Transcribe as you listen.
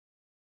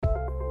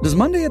Does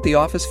Monday at the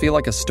office feel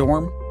like a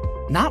storm?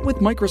 Not with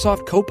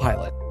Microsoft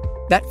Copilot.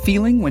 That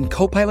feeling when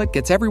Copilot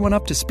gets everyone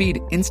up to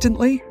speed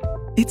instantly?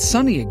 It's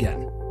sunny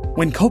again.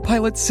 When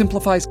Copilot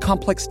simplifies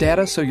complex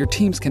data so your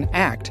teams can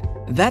act,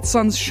 that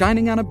sun's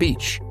shining on a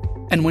beach.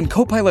 And when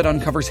Copilot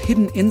uncovers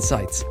hidden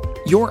insights,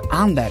 you're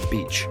on that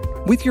beach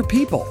with your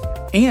people,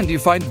 and you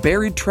find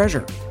buried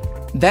treasure.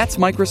 That's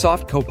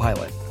Microsoft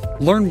Copilot.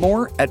 Learn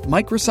more at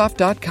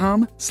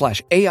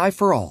Microsoft.com/AI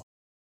for all.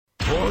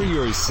 Pour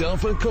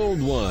yourself a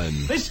cold one.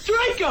 Let's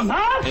drink 'em,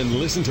 huh? And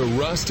listen to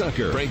Ross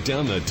Tucker break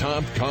down the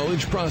top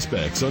college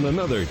prospects on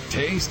another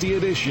tasty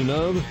edition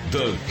of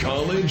The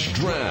College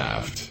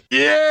Draft.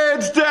 Yeah,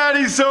 it's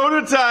Daddy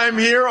Soda time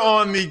here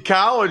on the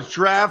College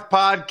Draft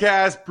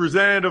Podcast,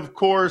 presented, of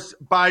course,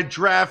 by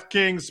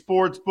DraftKings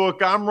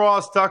Sportsbook. I'm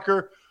Ross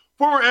Tucker,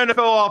 former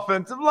NFL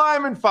offensive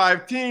lineman,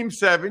 5 teams,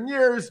 7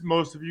 years.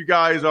 Most of you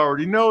guys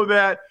already know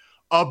that.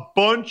 A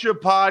bunch of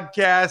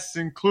podcasts,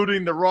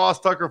 including the Ross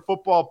Tucker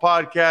Football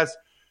Podcast.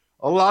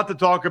 A lot to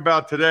talk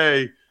about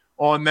today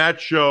on that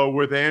show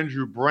with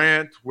Andrew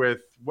Brandt,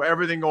 with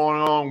everything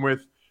going on with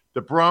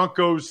the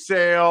Broncos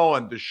sale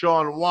and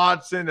Deshaun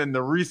Watson and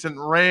the recent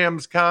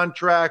Rams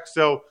contract.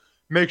 So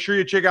make sure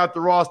you check out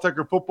the Ross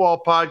Tucker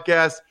Football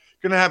Podcast.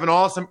 Going to have an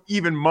awesome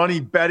even money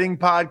betting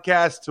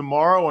podcast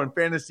tomorrow on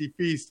Fantasy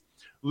Feast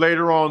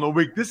later on in the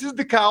week. This is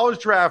the College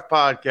Draft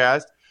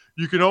Podcast.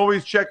 You can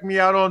always check me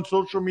out on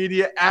social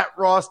media at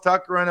Ross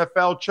Tucker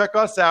NFL. Check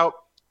us out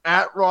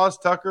at Ross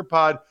Tucker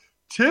Pod.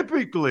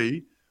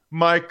 Typically,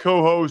 my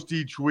co-host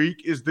each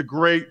week is the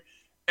great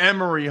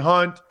Emery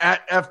Hunt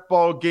at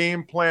F-Ball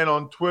Game Plan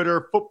on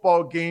Twitter,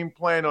 Football Game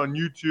Plan on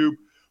YouTube.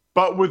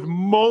 But with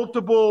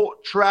multiple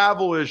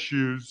travel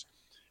issues,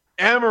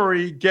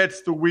 Emery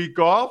gets the week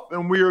off,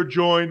 and we are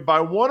joined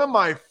by one of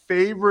my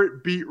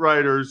favorite beat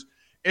writers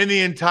in the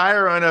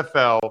entire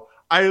NFL.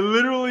 I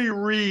literally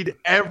read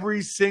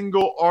every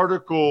single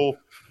article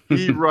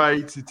he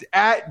writes. It's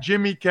at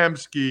Jimmy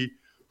Kempski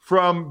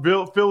from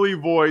Philly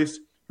Voice,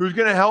 who's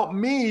going to help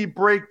me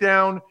break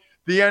down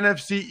the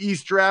NFC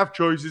East draft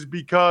choices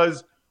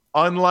because,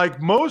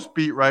 unlike most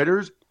beat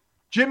writers,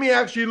 Jimmy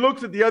actually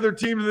looks at the other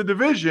teams in the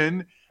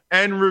division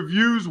and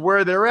reviews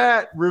where they're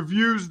at,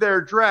 reviews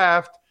their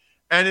draft,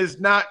 and is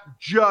not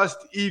just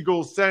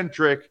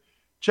Eagles-centric.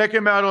 Check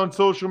him out on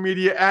social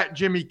media at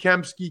Jimmy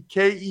Kempski,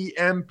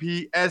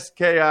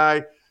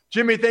 Kempski.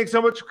 Jimmy, thanks so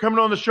much for coming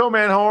on the show,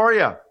 man. How are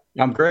you?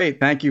 I'm great.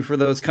 Thank you for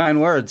those kind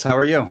words. How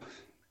are you?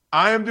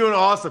 I am doing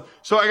awesome.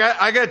 So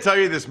I got to tell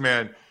you this,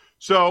 man.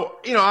 So,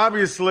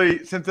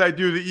 obviously, since I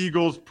do the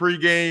Eagles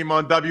pregame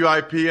on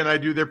WIP and I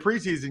do their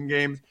preseason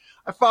games,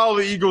 I follow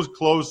the Eagles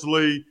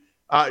closely.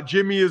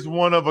 Jimmy is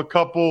one of a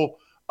couple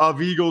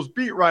of Eagles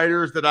beat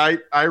writers that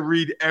I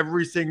read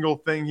every single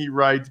thing he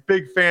writes.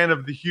 Big fan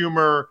of the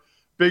humor.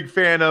 Big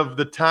fan of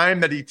the time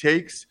that he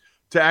takes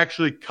to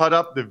actually cut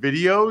up the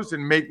videos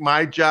and make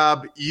my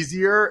job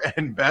easier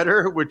and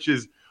better, which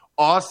is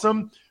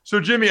awesome. So,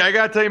 Jimmy, I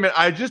got to tell you, man,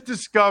 I just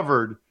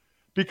discovered,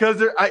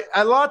 because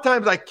a lot of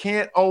times I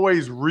can't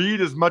always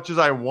read as much as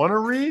I want to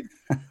read.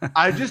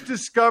 I just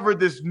discovered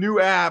this new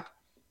app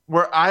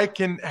where I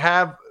can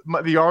have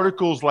the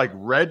articles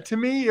read to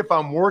me if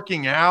I'm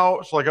working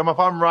out. So if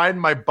I'm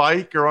riding my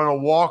bike or on a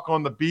walk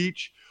on the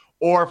beach,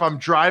 or if I'm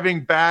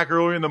driving back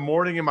early in the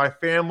morning and my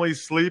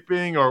family's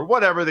sleeping, or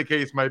whatever the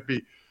case might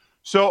be.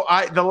 So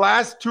the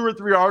last 2 or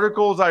 3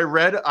 articles I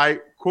read, I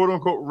quote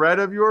unquote read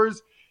of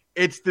yours,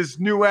 it's this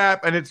new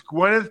app and it's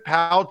Gwyneth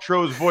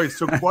Paltrow's voice.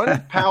 So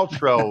Gwyneth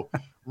Paltrow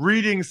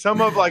reading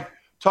some of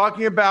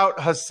talking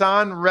about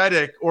Hassan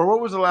Reddick, or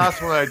what was the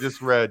last one I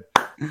just read?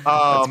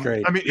 That's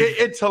great. I mean,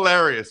 it's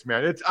hilarious,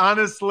 man. It's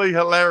honestly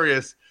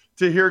hilarious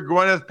to hear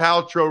Gwyneth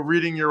Paltrow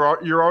reading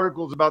your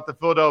articles about the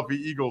Philadelphia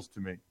Eagles to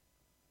me.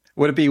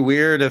 Would it be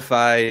weird if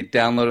I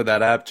downloaded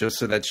that app just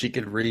so that she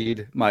could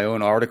read my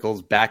own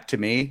articles back to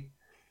me?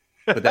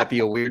 Would that be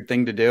a weird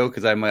thing to do?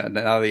 Because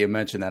now that you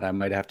mention that, I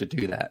might have to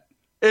do that.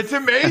 It's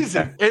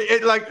amazing.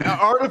 it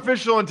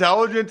artificial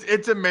intelligence.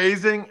 It's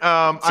amazing.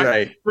 That's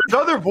right.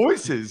 There's other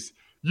voices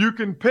you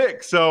can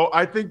pick, so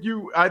I think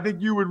you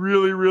would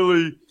really,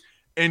 really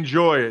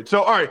enjoy it.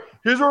 So, all right,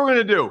 here's what we're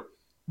gonna do.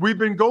 We've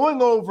been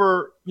going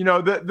over,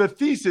 the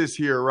thesis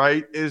here,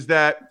 right, is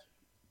that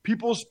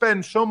people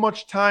spend so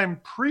much time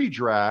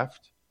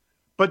pre-draft,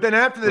 but then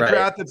after the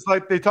draft, it's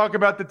like they talk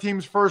about the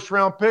team's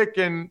first-round pick,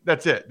 and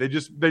that's it. They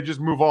just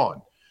move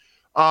on.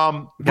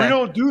 We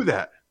don't do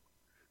that.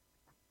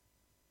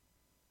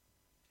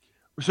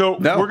 So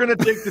we're going to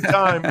take the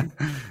time.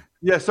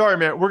 Yeah, sorry,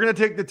 man. We're going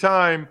to take the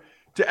time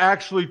to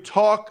actually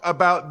talk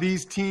about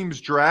these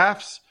teams'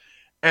 drafts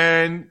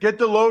and get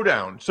the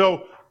lowdown.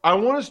 So I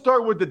want to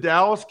start with the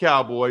Dallas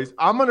Cowboys.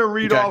 I'm going to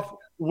read off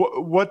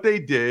what they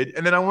did,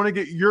 and then I want to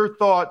get your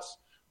thoughts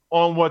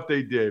on what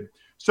they did.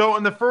 So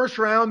in the first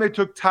round, they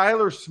took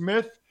Tyler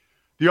Smith,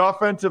 the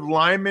offensive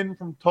lineman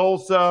from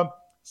Tulsa.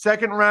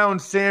 Second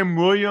round, Sam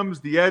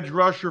Williams, the edge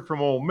rusher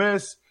from Ole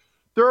Miss.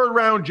 Third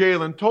round,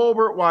 Jalen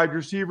Tolbert, wide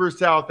receiver,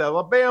 South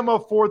Alabama.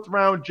 Fourth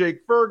round,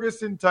 Jake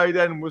Ferguson, tight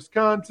end,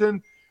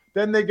 Wisconsin.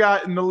 Then they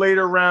got in the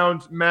later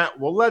rounds, Matt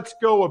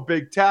Waletzko, a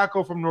big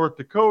tackle from North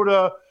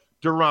Dakota,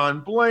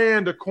 Deron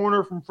Bland, a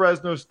corner from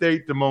Fresno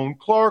State, Damone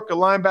Clark, a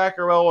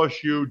linebacker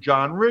LSU,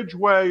 John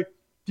Ridgway,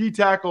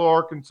 D-tackle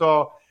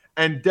Arkansas,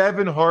 and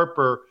Devin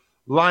Harper,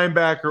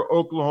 linebacker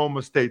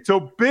Oklahoma State.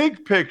 So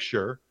big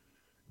picture,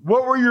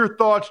 what were your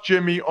thoughts,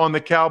 Jimmy, on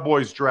the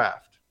Cowboys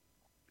draft?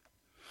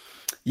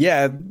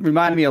 Yeah, it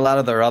reminded me a lot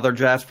of their other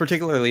drafts,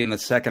 particularly in the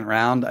second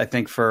round. I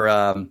think for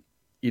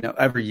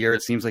every year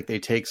it seems like they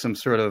take some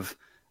sort of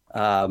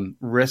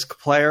risk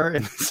player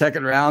in the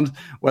second round,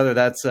 whether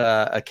that's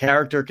a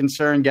character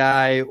concern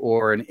guy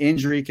or an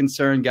injury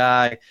concern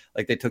guy.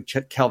 Like they took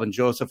Kelvin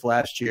Joseph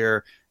last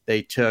year.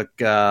 They took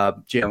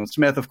Jalen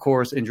Smith, of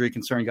course, injury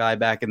concern guy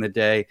back in the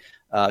day.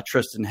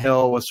 Tristan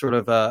Hill was sort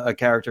of a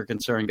character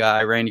concern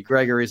guy. Randy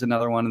Gregory is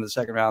another one in the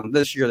second round.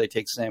 This year they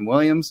take Sam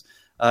Williams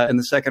in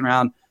the second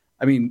round.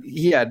 I mean,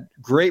 he had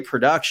great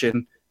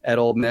production at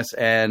Ole Miss,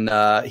 and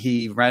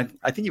he ran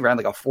like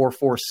a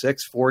 4.46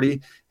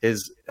 40.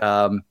 His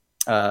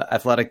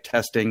athletic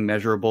testing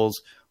measurables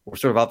were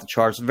sort of off the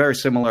charts, very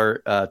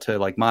similar to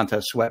like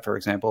Montez Sweat, for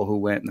example, who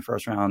went in the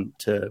first round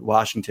to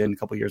Washington a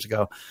couple years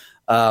ago.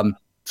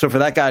 So for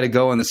that guy to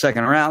go in the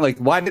second round, like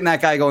why didn't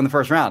that guy go in the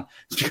first round?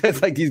 It's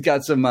because like he's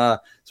got some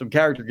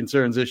character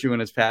concerns issue in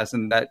his past,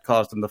 and that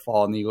caused him to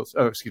fall. And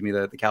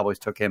the Cowboys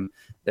took him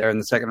there in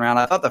the second round.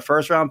 I thought the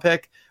first round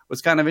pick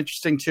was kind of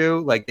interesting too.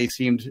 Like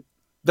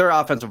their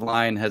offensive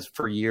line has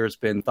for years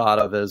been thought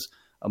of as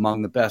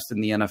among the best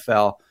in the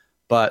NFL,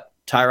 but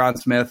Tyron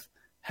Smith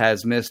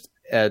has missed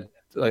at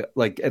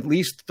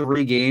least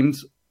 3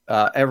 games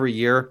every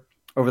year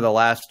over the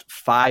last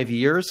 5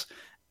 years.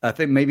 I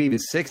think maybe even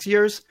 6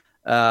 years.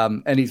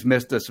 And he's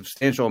missed a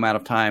substantial amount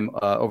of time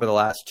over the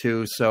last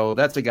 2. So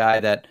that's a guy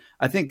that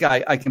I think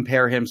I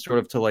compare him sort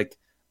of to like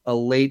a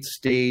late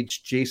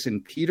stage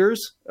Jason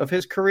Peters of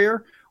his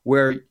career,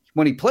 where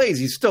when he plays,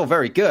 he's still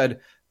very good.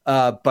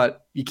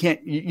 But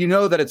you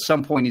know that at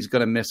some point he's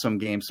going to miss some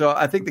games. So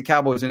I think the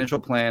Cowboys' initial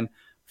plan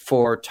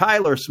for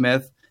Tyler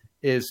Smith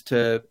is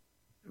to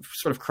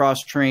sort of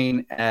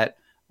cross-train at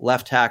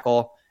left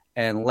tackle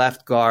and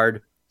left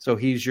guard. So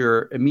he's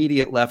your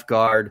immediate left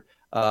guard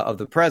of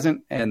the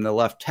present and the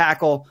left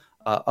tackle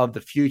of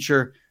the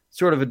future,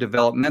 sort of a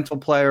developmental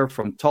player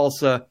from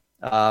Tulsa.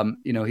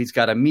 He's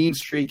got a mean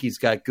streak. He's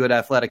got good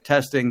athletic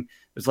testing.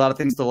 There's a lot of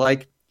things to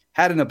like.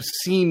 Had an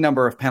obscene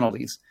number of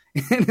penalties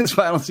in his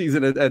final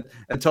season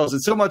at Tulsa.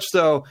 So much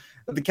so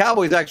that the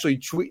Cowboys actually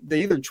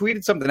they either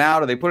tweeted something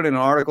out or they put it in an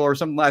article or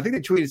something. I think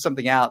they tweeted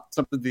something out,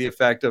 something to the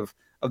effect of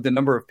the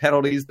number of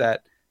penalties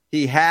that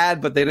he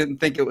had, but they didn't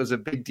think it was a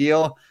big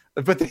deal.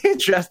 But they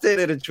addressed it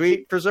in a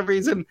tweet for some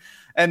reason.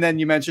 And then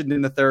you mentioned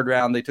in the third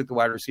round, they took the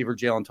wide receiver,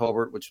 Jalen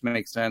Tolbert, which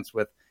makes sense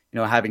with,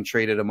 having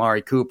traded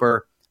Amari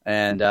Cooper.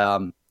 And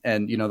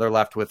they're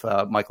left with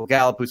Michael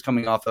Gallup, who's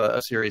coming off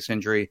a serious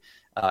injury.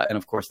 And,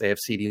 of course, they have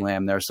CeeDee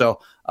Lamb there. So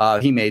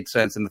he made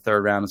sense in the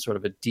third round as sort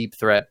of a deep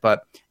threat.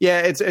 But, yeah,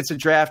 it's a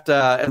draft,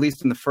 at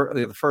least in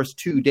the first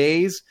 2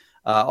 days.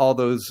 All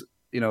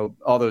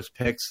those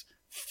picks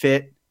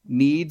fit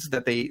needs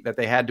that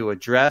they had to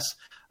address.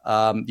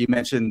 You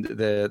mentioned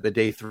the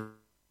day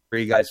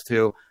 3 guys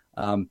too.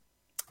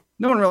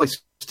 No one really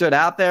stood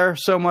out there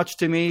so much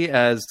to me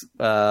as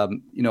a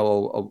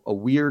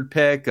weird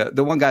pick.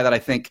 The one guy that I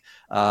think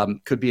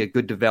could be a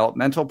good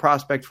developmental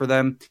prospect for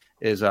them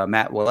is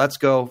Matt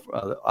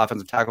Waletzko,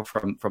 offensive tackle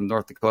from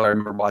North Dakota. I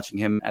remember watching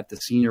him at the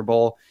Senior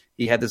Bowl.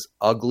 He had this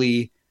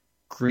ugly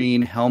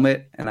green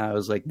helmet, and I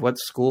was like, "What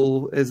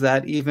school is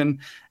that even?"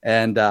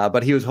 And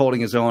but he was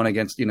holding his own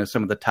against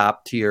some of the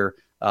top tier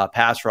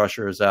pass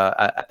rushers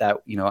at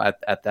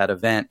that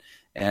event.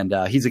 And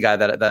he's a guy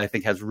that I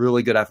think has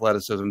really good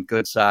athleticism,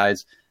 good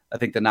size. I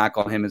think the knock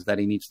on him is that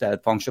he needs to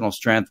add functional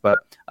strength, but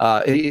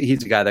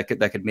he's a guy that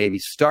could maybe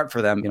start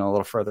for them, a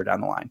little further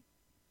down the line.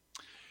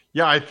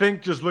 Yeah, I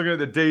think just looking at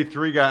the day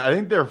 3 guy, I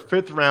think their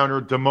 5th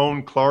rounder,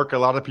 Damone Clark, a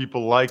lot of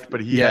people liked,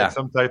 but he had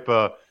some type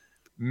of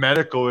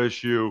medical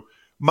issue.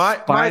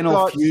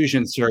 Spinal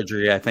fusion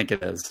surgery, I think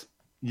it is.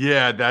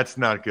 Yeah, that's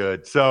not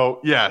good.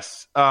 So,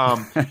 yes.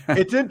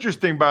 It's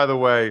interesting, by the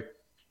way.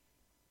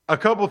 A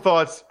couple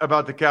thoughts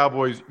about the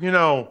Cowboys.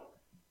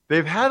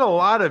 They've had a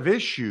lot of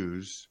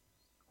issues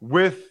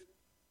with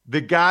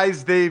the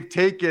guys they've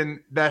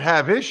taken that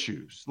have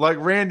issues, like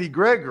Randy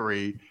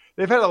Gregory.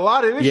 They've had a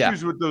lot of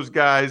issues with those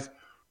guys,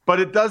 but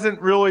it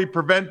doesn't really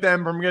prevent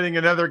them from getting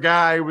another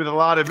guy with a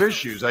lot of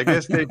issues. I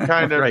guess they've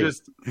kind of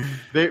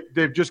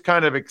they've just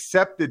kind of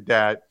accepted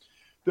that.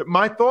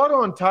 My thought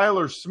on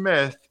Tyler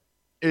Smith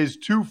is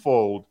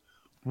twofold.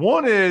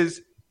 One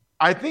is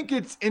I think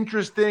it's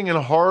interesting and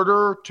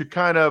harder to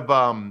kind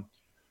of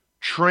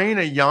train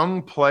a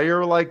young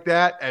player like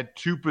that at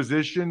 2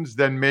 positions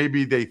than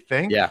maybe they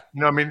think. Yeah.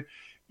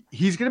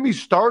 He's going to be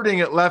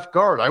starting at left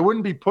guard. I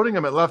wouldn't be putting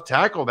him at left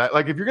tackle.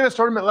 If you're going to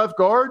start him at left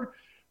guard,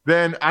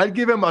 then I'd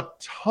give him a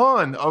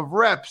ton of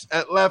reps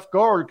at left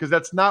guard because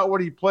that's not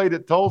what he played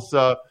at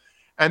Tulsa.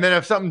 And then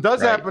if something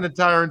does happen to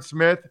Tyron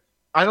Smith,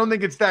 I don't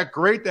think it's that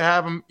great to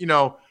have him,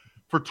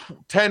 for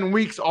 10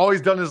 weeks, all he's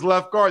done is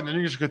left guard, and then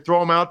you just could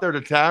throw him out there to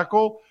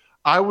tackle.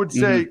 I would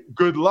say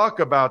good luck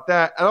about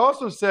that. I'd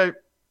also say,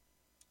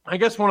 I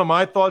guess one of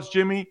my thoughts,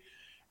 Jimmy,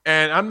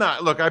 and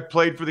I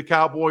played for the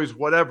Cowboys,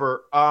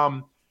 whatever.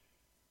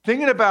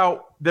 Thinking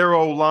about their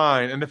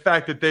O-line and the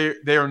fact that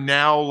they are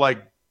now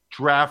like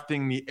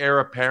drafting the heir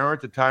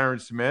apparent to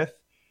Tyron Smith,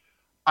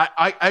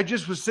 I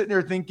just was sitting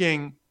there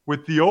thinking,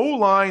 with the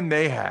O-line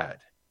they had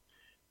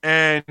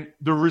and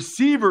the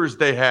receivers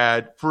they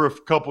had for a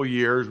couple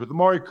years with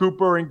Amari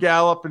Cooper and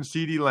Gallup and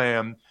CeeDee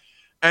Lamb,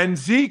 and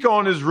Zeke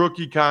on his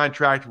rookie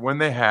contract when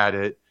they had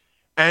it,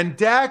 and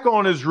Dak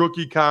on his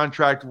rookie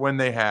contract when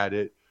they had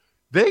it,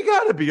 they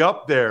got to be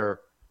up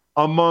there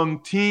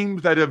among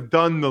teams that have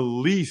done the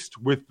least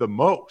with the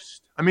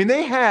most. I mean,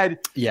 they had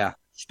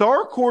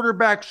star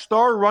quarterback,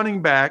 star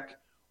running back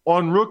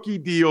on rookie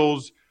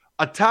deals,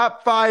 a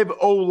top 5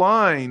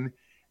 O-line,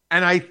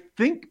 and I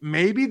think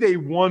maybe they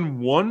won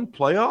one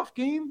playoff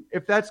game,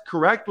 if that's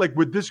correct, like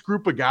with this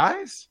group of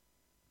guys.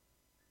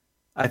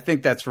 I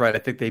think that's right. I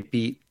think they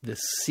beat the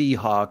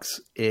Seahawks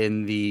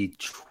in the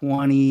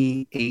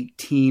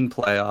 2018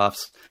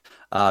 playoffs.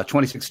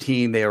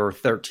 2016, they were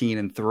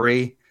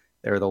 13-3.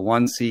 They were the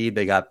 1 seed.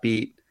 They got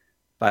beat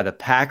by the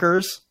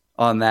Packers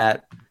on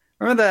that.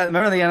 Remember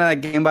the end of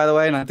that game, by the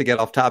way? Not to get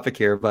off topic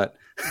here, but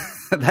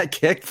that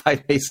kick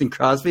by Mason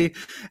Crosby,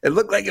 it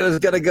looked like it was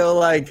going to go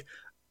like –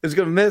 it was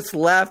going to miss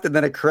left, and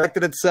then it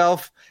corrected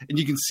itself. And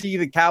you can see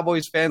the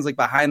Cowboys fans like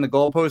behind the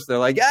goalpost. They're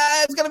like,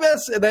 it's going to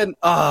miss. And then,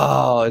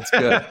 it's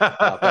good.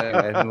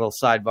 Anyway, a little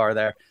sidebar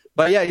there.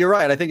 But, yeah, you're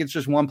right. I think it's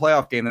just one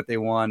playoff game that they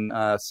won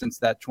since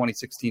that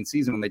 2016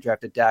 season when they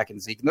drafted Dak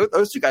and Zeke. And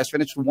those two guys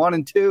finished 1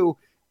 and 2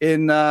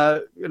 in,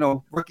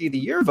 Rookie of the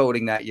Year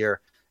voting that year.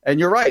 And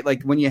you're right.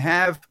 Like, when you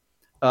have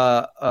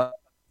a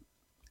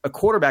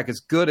quarterback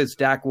as good as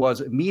Dak was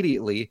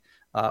immediately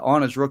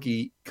on his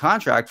rookie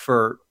contract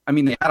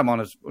they had him on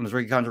his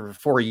rookie contract for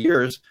 4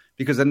 years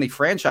because then they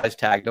franchise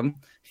tagged him.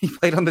 He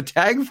played on the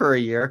tag for a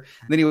year,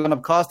 and then he wound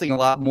up costing a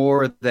lot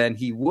more than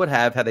he would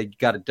have had they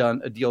got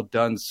a deal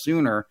done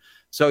sooner.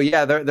 So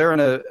yeah,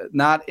 they're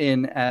not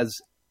in as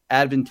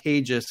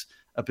advantageous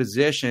a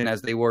position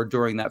as they were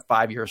during that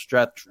 5-year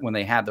stretch when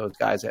they had those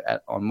guys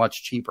on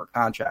much cheaper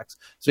contracts.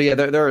 So yeah,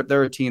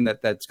 they're a team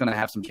that's going to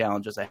have some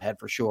challenges ahead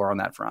for sure on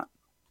that front.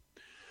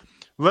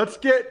 Let's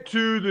get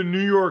to the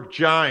New York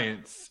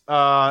Giants.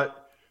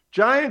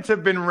 Giants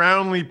have been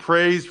roundly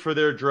praised for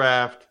their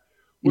draft,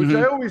 which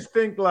I always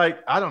think, like,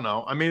 I don't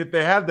know. I mean, if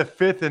they have the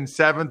 5th and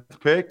 7th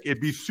pick,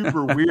 it'd be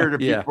super weird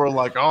if people are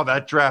like, oh,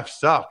 that draft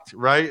sucked,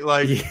 right?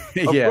 Like,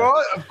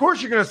 of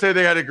course you're going to say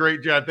they had a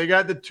great draft. They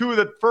got the 2 of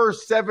the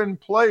first 7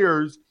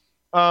 players,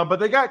 but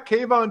they got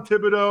Kayvon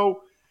Thibodeau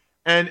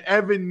and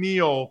Evan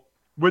Neal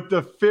with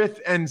the 5th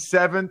and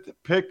 7th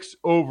picks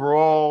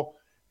overall.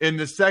 In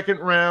the second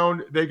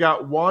round, they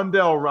got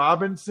Wan'Dale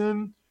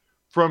Robinson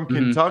from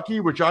Kentucky,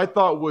 which I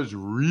thought was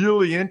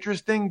really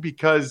interesting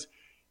because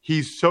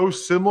he's so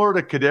similar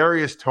to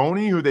Kadarius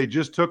Toney, who they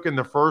just took in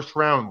the first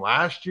round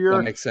last year.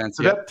 That makes sense.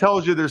 So that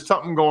tells you there's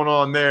something going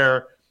on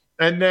there.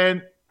 And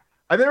then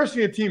I've never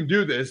seen a team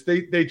do this.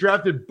 They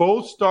drafted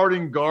both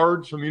starting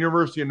guards from the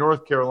University of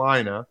North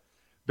Carolina.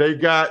 They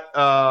got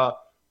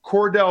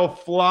Cordell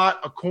Flott,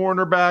 a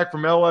cornerback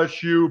from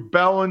LSU,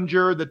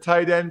 Bellinger, the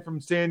tight end from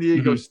San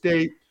Diego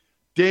State,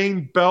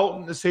 Dane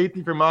Belton, the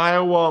safety from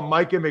Iowa,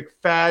 Micah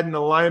McFadden, the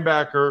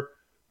linebacker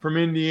from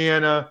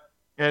Indiana,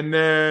 and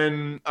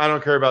then I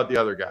don't care about the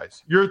other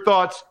guys. Your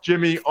thoughts,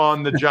 Jimmy,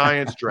 on the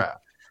Giants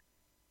draft?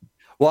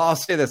 Well, I'll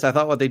say this. I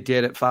thought what they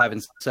did at 5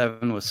 and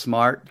 7 was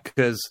smart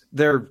because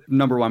their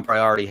number one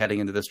priority heading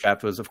into this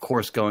draft was, of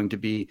course, going to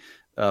be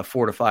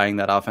fortifying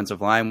that offensive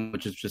line,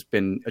 which has just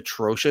been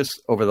atrocious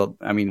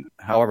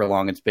however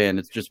long it's been.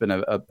 It's just been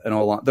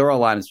their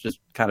O-line has just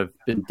kind of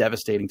been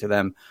devastating to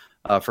them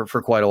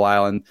for quite a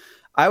while. And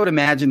I would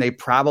imagine they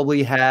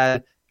probably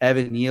had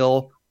Evan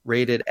Neal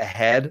rated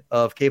ahead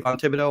of Kayvon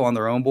Thibodeau on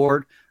their own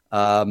board,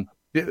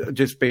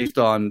 just based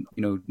on,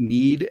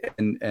 need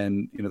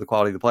and the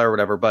quality of the player or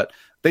whatever. But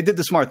they did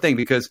the smart thing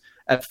because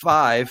at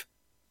 5,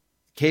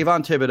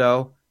 Kayvon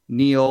Thibodeau,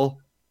 Neal,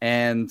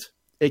 and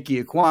Ike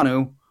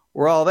Ekwonu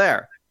were all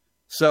there.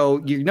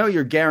 So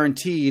you're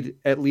guaranteed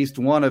at least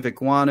one of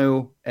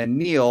Ekwonu and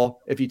Neal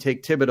if you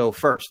take Thibodeau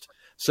first.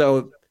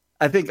 So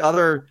I think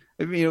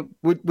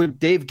would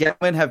Dave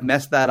Gettleman have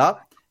messed that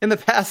up in the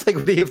past? Like,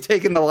 would he have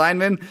taken the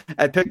lineman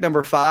at pick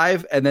number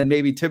 5 and then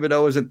maybe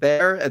Thibodeau isn't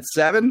there at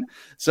 7?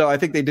 So I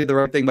think they did the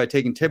right thing by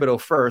taking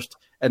Thibodeau first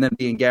and then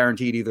being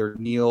guaranteed either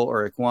Neal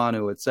or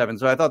Ekwonu at 7.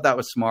 So I thought that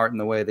was smart in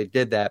the way they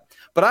did that.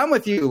 But I'm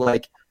with you.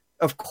 Like,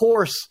 of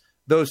course,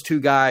 those 2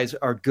 guys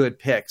are good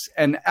picks.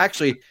 And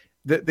actually,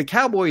 the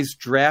Cowboys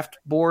draft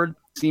board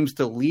seems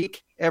to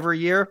leak every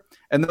year.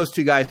 And those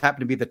 2 guys happen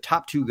to be the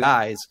top 2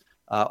 guys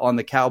on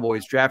the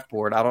Cowboys draft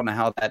board. I don't know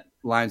how that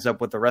lines up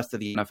with the rest of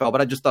the NFL,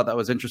 but I just thought that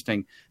was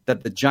interesting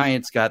that the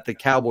Giants got the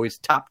Cowboys'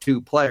 top 2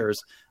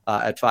 players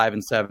at 5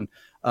 and 7.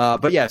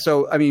 But yeah,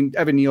 so I mean,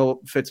 Evan Neal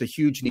fits a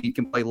huge need.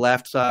 Can play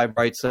left side,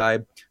 right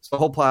side. So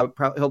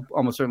he'll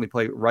almost certainly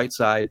play right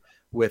side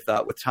with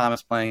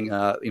Thomas playing,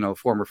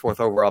 former 4th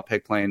overall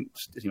pick playing,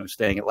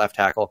 staying at left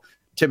tackle.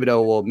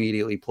 Thibodeaux will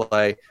immediately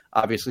play.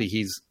 Obviously,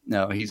 he's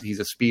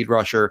a speed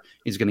rusher.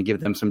 He's going to give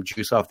them some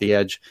juice off the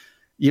edge.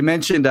 You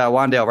mentioned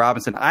Wan'Dale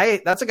Robinson.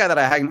 That's a guy that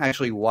I hadn't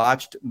actually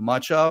watched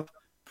much of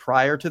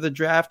prior to the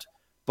draft,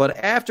 but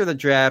after the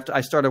draft,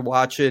 I started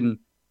watching,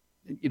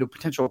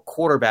 potential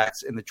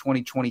quarterbacks in the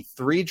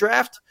 2023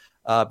 draft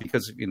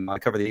because I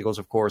cover the Eagles,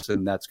 of course,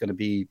 and that's going to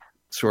be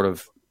sort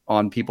of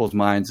on people's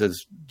minds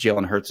as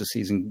Jalen Hurts'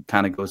 season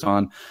kind of goes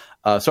on.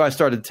 So I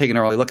started taking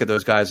an early look at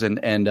those guys, and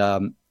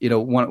the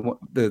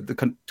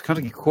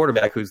Kentucky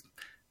quarterback who's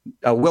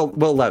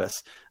Will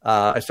Levis.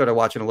 I started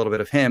watching a little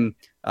bit of him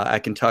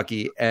at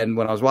Kentucky, and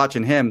when I was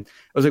watching him, I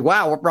was like,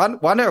 "Wow,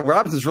 Wan'Dale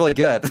Robinson's really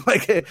good.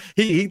 Like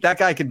he that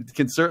guy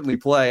can certainly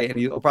play, and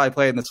he'll probably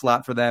play in the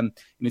slot for them.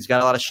 And he's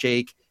got a lot of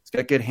shake. He's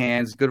got good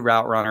hands, good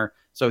route runner.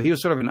 So he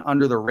was sort of an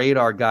under the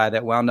radar guy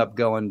that wound up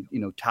going,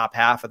 top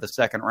half of the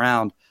second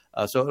round.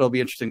 So it'll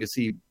be interesting to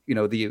see,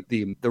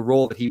 the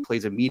role that he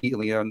plays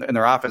immediately in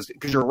their offense.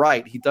 Because you're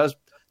right, he does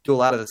do a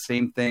lot of the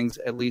same things,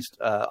 at least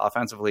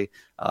offensively.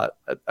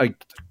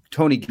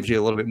 Tony gives you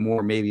a little bit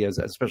more maybe as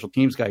a special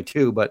teams guy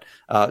too, but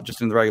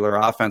just in the regular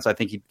offense, I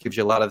think he gives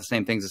you a lot of the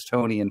same things as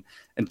Tony. And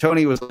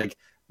Tony was like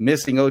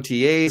missing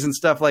OTAs and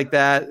stuff like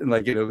that, and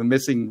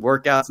missing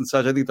workouts and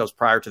such. I think that was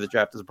prior to the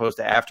draft as opposed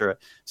to after it.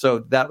 So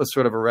that was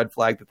sort of a red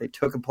flag that they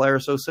took a player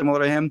so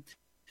similar to him.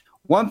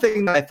 One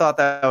thing that I thought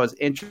that was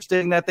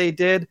interesting that they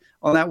did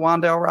on that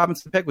Wan'Dale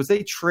Robinson pick was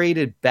they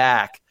traded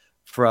back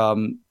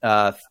from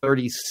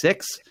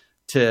 36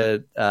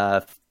 to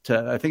I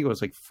think it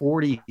was like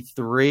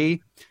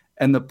 43.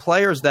 And the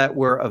players that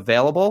were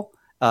available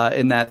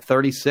in that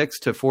 36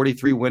 to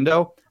 43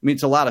 window, I mean,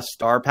 it's a lot of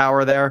star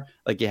power there.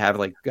 Like you have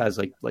like guys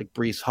like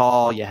Breece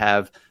Hall, you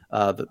have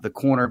the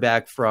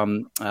cornerback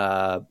from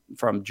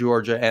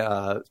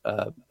Georgia,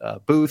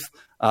 Booth.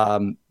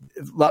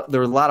 There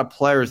were a lot of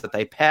players that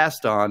they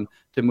passed on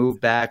to move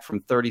back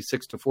from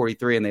 36 to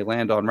 43, and they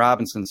land on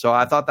Robinson. So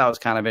I thought that was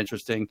kind of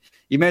interesting.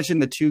 You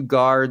mentioned the two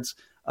guards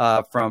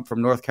from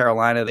North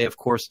Carolina. They, of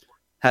course,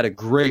 had a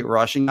great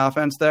rushing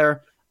offense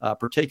there.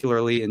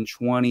 Particularly in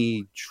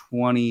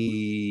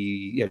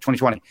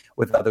 2020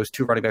 with those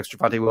two running backs,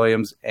 Javonte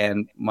Williams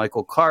and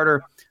Michael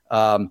Carter.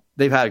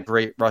 They've had a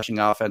great rushing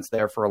offense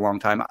there for a long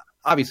time.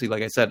 Obviously,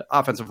 like I said,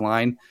 offensive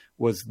line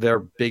was their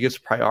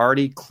biggest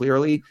priority,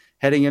 clearly,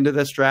 heading into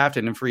this draft.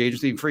 And in free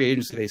agency,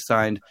 they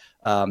signed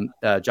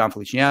John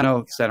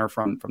Feliciano, center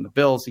from the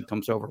Bills. He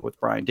comes over with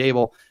Brian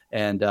Dable.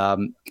 And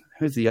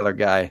who's the other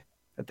guy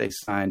that they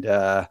signed?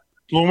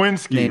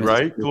 Lewinsky,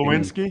 right?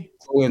 Lewinsky,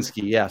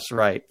 yes,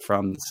 right,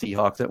 from the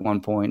Seahawks at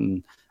one point,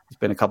 and it's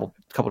been a couple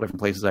different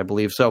places, I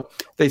believe. So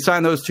they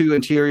signed those two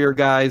interior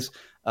guys.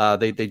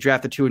 They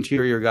drafted two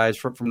interior guys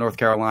from North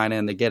Carolina,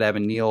 and they get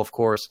Evan Neal, of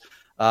course.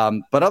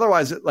 But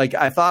otherwise, like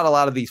I thought, a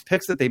lot of these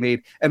picks that they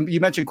made, and you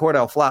mentioned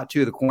Cordell Flott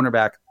too, the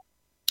cornerback,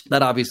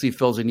 that obviously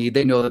fills a need.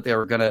 They know that they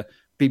were going to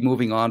be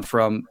moving on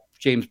from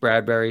James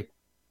Bradbury,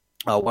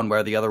 one way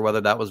or the other,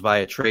 whether that was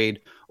via trade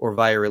or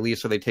via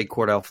release, or they take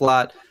Cordell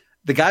Flott.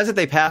 The guys that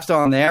they passed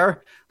on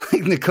there,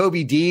 like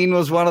Nakobe Dean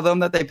was one of them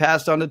that they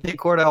passed on to take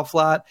Cordell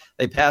Flott.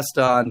 They passed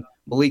on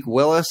Malik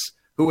Willis,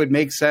 who would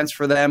make sense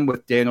for them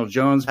with Daniel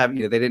Jones.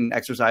 They didn't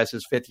exercise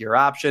his fifth-year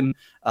option.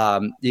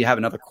 You have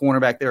another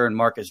cornerback there in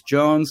Marcus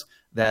Jones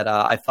that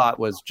I thought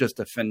was just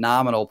a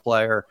phenomenal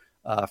player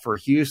for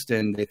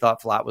Houston. They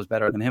thought Flott was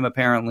better than him,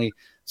 apparently.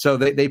 So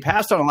they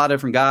passed on a lot of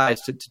different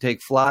guys to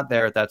take Flott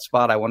there at that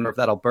spot. I wonder if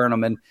that'll burn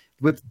them. And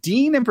with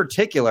Dean in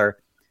particular,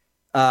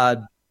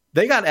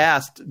 they got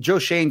asked, Joe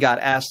Shane got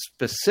asked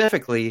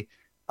specifically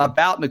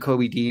about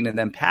Nakobe Dean and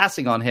then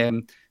passing on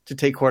him to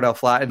take Cordell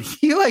Flott. And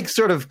he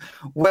sort of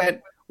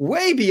went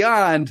way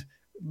beyond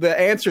the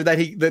answer that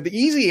the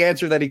easy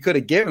answer that he could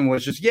have given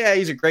was just, yeah,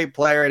 he's a great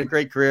player and a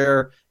great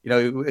career.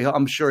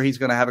 I'm sure he's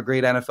going to have a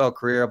great NFL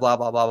career, blah,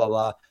 blah, blah, blah,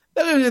 blah.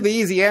 That is the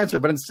easy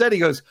answer, but instead he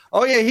goes,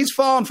 "Oh yeah, he's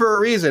falling for a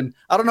reason.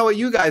 I don't know what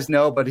you guys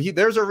know, but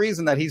there's a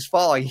reason that he's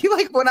falling." He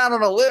went out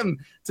on a limb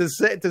to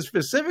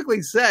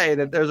specifically say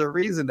that there's a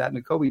reason that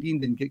Nakobe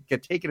Dean didn't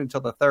get taken until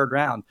the third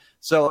round.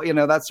 So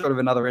that's sort of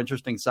another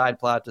interesting side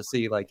plot to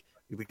see, like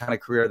the kind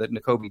of career that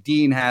Nakobe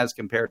Dean has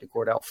compared to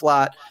Cordell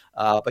Flott.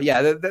 But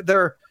yeah,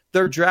 their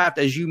draft,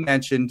 as you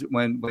mentioned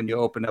when you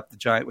opened up the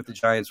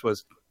Giants,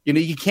 was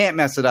you can't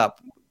mess it up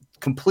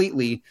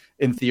completely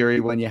in theory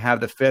when you have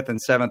the 5th and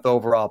 7th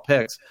overall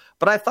picks.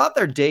 But I thought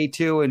their day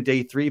 2 and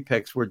day 3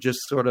 picks were just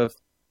sort of,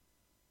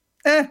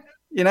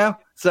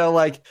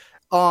 So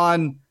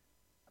on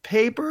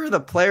paper, the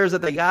players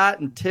that they got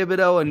and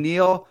Thibodeaux and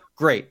Neal,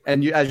 great.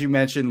 And as you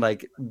mentioned,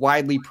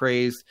 widely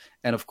praised.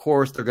 And of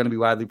course, they're going to be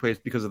widely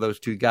praised because of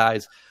those two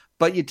guys.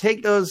 But you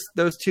take those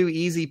two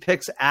easy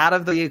picks out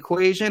of the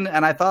equation,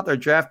 and I thought their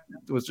draft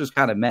was just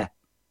kind of meh.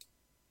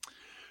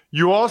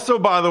 You also,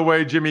 by the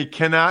way, Jimmy,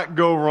 cannot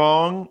go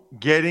wrong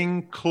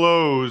getting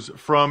clothes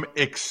from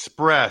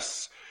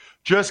Express.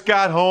 Just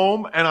got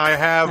home, and I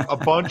have a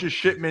bunch of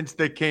shipments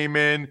that came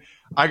in.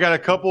 I got a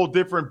couple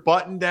different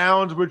button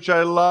downs, which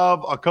I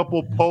love, a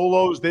couple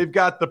polos. They've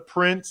got the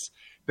prints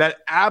that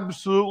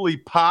absolutely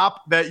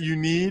pop that you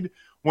need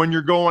when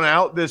you're going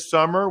out this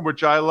summer,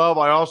 which I love.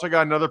 I also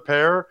got another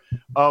pair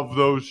of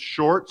those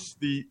shorts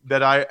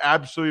that I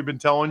absolutely have been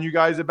telling you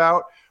guys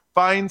about.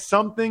 Find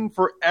something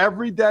for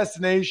every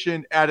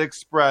destination at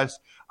Express,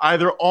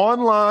 either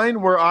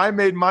online where I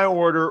made my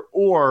order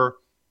or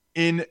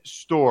in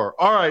store.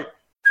 All right.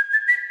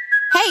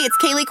 Hey, it's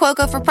Kaylee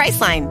Cuoco for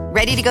Priceline.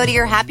 Ready to go to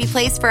your happy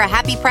place for a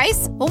happy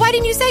price? Well, why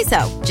didn't you say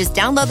so? Just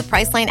download the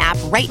Priceline app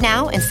right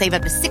now and save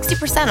up to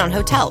 60% on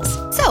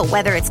hotels. So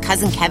whether it's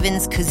Cousin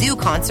Kevin's Kazoo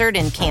Concert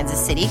in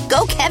Kansas City,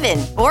 go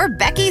Kevin, or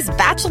Becky's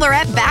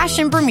Bachelorette Bash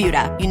in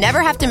Bermuda, you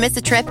never have to miss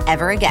a trip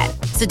ever again.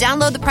 So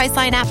download the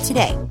Priceline app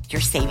today.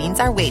 Your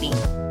savings are waiting.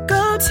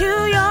 Go to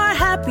your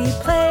happy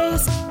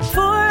place for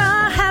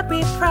a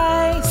happy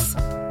price.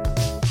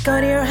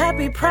 Go to your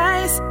happy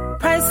price,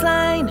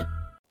 Priceline.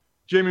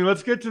 Jimmy,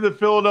 let's get to the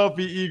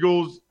Philadelphia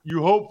Eagles.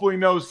 You hopefully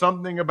know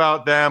something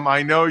about them.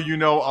 I know you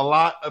know a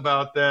lot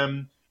about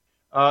them.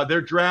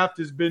 Their draft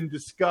has been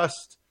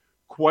discussed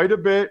quite a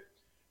bit.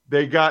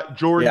 They got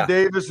Jordan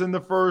Davis in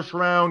the first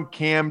round,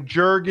 Cam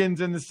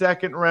Jurgens in the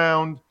second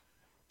round.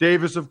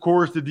 Davis, of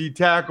course, the D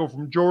tackle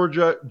from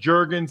Georgia.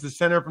 Jurgens, the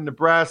center from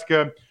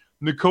Nebraska.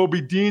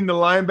 Nakobe Dean, the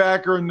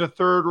linebacker in the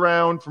third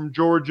round from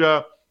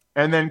Georgia.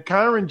 And then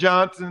Kyron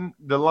Johnson,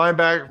 the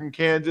linebacker from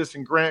Kansas,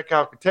 and Grant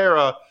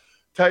Calcaterra,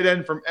 tight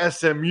end from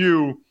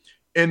SMU,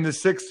 in the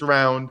sixth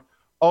round.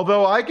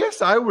 Although I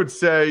guess I would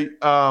say,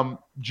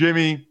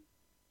 Jimmy,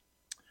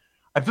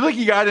 I feel like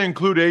you got to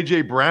include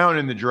A.J. Brown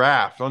in the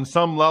draft on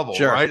some level,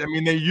 right? I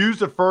mean, they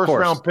used a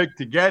first-round pick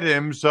to get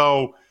him,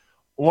 so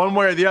one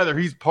way or the other,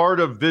 he's part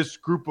of this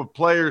group of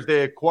players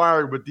they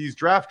acquired with these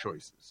draft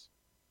choices.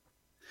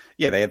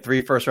 Yeah, they had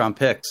 3 first-round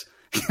picks.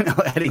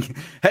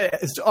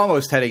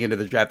 Almost heading into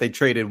the draft. They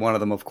traded one of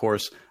them, of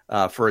course,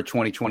 for a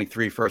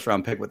 2023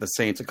 first-round pick with the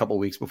Saints a couple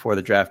weeks before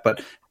the draft.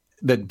 But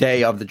the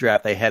day of the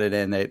draft, they headed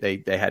in.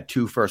 They had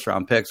 2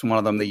 first-round picks. One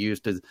of them they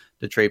used to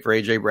trade for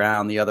A.J.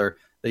 Brown. The other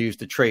they used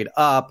to trade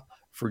up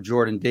for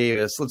Jordan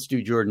Davis. Let's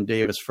do Jordan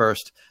Davis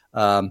first.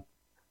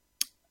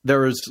 There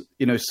was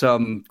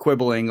some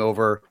quibbling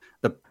over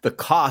the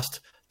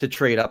cost to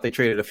trade up. They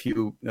traded a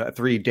few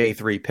 3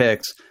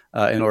 picks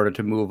in order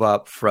to move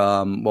up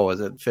from,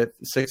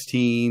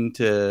 16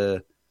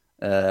 to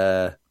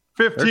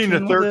 15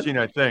 to 13,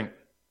 I think.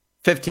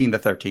 15 to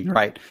 13,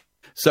 right.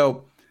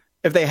 So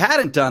if they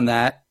hadn't done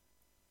that,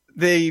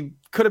 they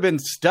could have been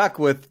stuck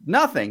with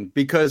nothing,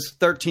 because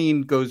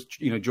 13 goes,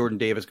 Jordan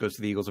Davis goes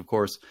to the Eagles, of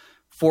course.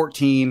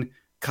 14,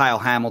 Kyle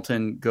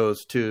Hamilton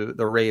goes to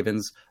the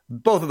Ravens.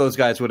 Both of those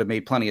guys would have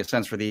made plenty of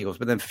sense for the Eagles.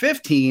 But then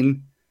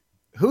 15,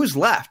 who's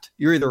left?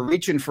 You're either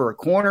reaching for a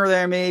corner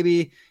there,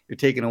 maybe. You're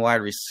taking a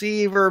wide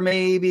receiver,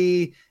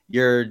 maybe.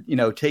 There's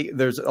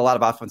a lot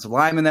of offensive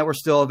linemen that were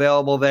still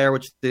available there,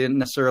 which they didn't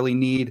necessarily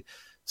need.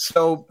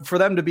 So for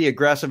them to be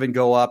aggressive and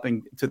go up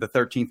and to the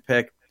 13th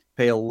pick,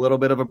 pay a little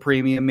bit of a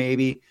premium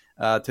maybe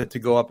to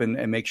go up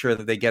and make sure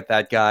that they get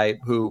that guy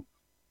who,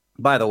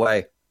 by the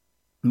way,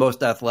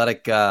 most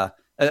athletic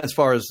as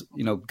far as,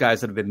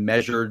 guys that have been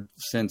measured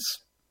since,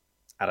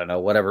 I don't know,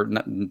 whatever,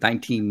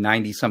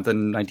 1990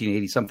 something,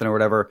 1980 something or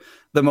whatever,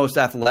 the most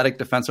athletic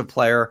defensive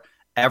player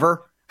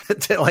ever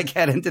to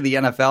head into the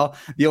NFL.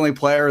 The only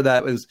player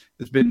that has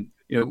been,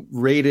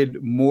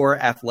 rated more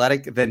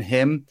athletic than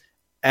him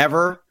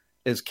ever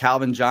is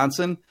Calvin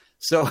Johnson.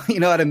 So,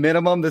 at a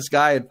minimum, this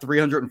guy at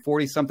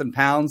 340 something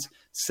pounds,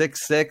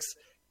 6'6",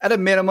 at a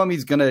minimum,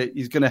 he's going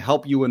to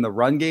help you in the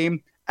run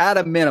game at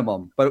a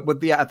minimum. But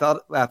with the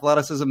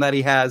athleticism that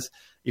he has,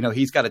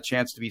 he's got a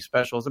chance to be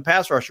special as a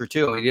pass rusher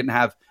too. He didn't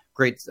have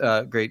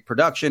great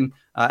production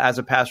as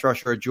a pass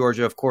rusher at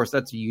Georgia. Of course,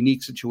 that's a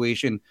unique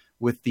situation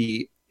with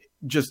the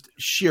just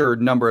sheer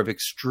number of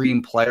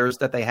extreme players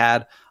that they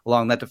had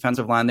along that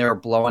defensive line. They were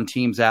blowing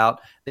teams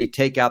out. They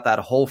take out that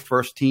whole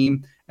first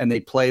team and they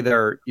play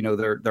their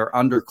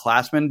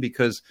underclassmen,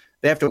 because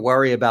they have to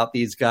worry about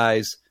these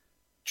guys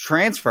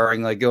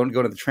transferring, going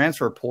to the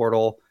transfer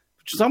portal,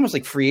 which is almost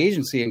like free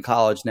agency in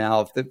college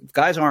now. If the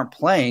guys aren't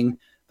playing,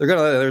 they're going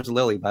to, there's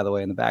Lily, by the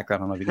way, in the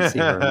background. I don't know if you can see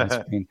her on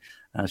the screen.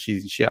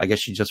 She I guess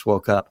she just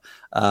woke up.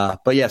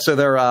 But yeah, so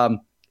they're,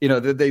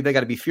 they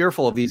got to be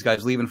fearful of these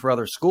guys leaving for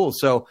other schools.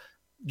 So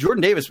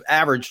Jordan Davis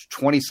averaged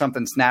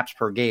 20-something snaps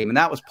per game, and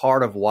that was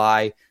part of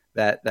why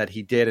that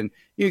he did. And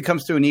he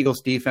comes to an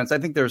Eagles defense. I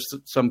think there's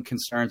some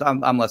concerns.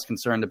 I'm less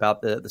concerned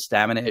about the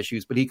stamina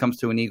issues, but he comes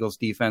to an Eagles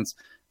defense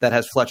that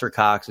has Fletcher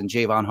Cox and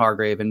Javon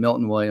Hargrave and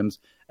Milton Williams,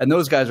 and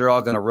those guys are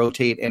all going to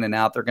rotate in and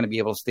out. They're going to be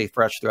able to stay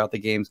fresh throughout the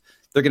games.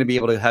 They're going to be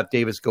able to have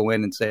Davis go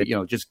in and say,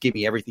 just give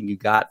me everything you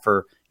got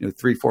for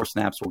 3-4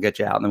 snaps. We'll get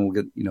you out, and then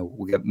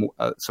we'll get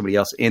somebody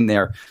else in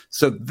there.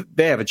 So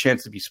they have a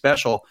chance to be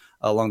special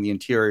along the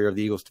interior of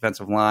the Eagles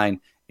defensive line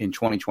in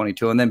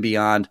 2022, and then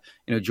beyond.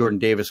 Jordan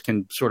Davis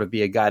can sort of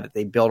be a guy that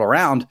they build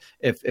around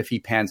if he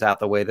pans out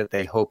the way that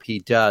they hope he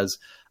does.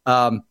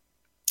 And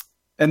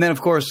then,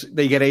 of course,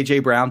 they get A.J.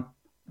 Brown.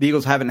 The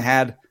Eagles haven't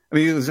had.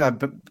 Eagles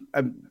have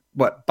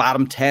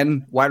bottom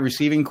 10 wide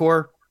receiving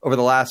core over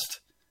the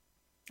last,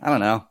 I don't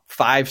know,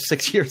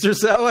 5-6 years or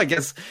so. I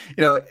guess,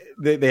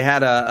 they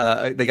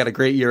got a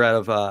great year out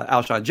of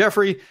Alshon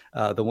Jeffrey,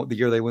 the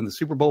year they win the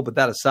Super Bowl. But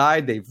that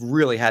aside, they've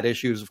really had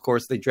issues. Of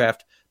course, they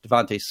draft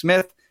Devontae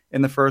Smith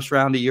in the first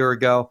round a year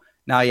ago.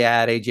 Now you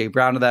add A.J.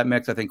 Brown to that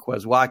mix. I think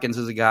Quez Watkins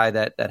is a guy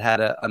that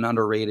had an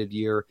underrated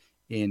year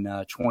in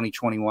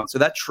 2021. So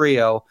that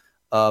trio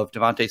of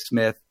Devontae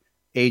Smith,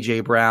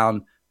 A.J.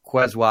 Brown,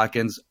 Quez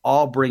Watkins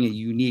all bring a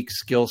unique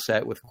skill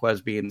set, with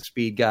Quez being the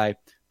speed guy,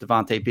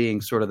 Devontae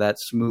being sort of that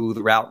smooth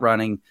route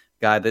running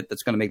guy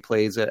that's going to make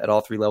plays at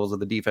all three levels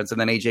of the defense.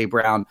 And then A.J.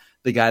 Brown,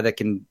 the guy that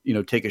can,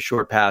 take a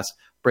short pass,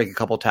 break a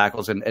couple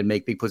tackles and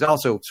make big plays.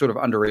 Also sort of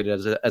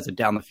underrated as a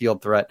down the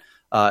field threat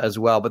as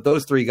well. But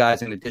those three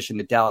guys, in addition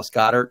to Dallas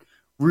Goedert,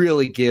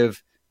 really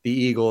give the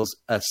Eagles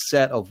a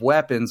set of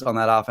weapons on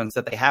that offense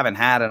that they haven't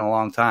had in a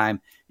long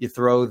time. You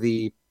throw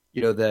the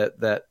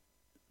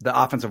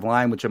offensive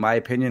line, which in my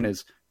opinion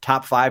is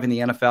top 5 in the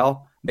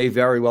NFL, may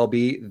very well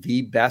be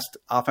the best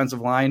offensive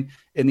line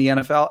in the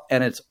NFL.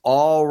 And it's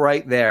all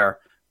right there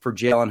for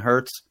Jalen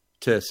Hurts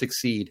to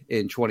succeed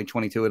in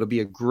 2022. It'll be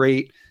a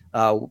great,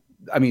 from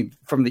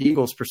the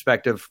Eagles'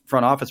 perspective,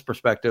 front office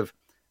perspective,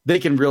 they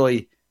can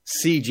really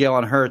see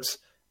Jalen Hurts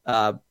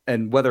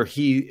and whether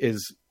he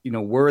is,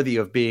 worthy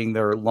of being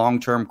their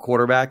long-term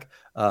quarterback,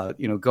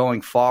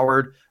 going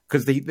forward,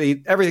 because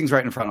everything's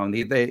right in front of him.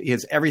 He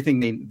has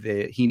everything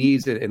he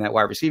needs in that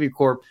wide receiving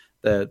corps,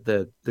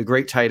 the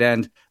great tight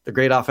end, the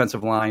great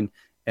offensive line.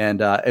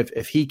 And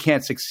if he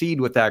can't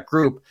succeed with that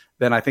group,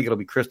 then I think it'll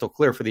be crystal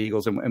clear for the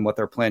Eagles and what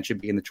their plan should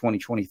be in the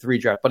 2023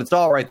 draft. But it's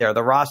all right there.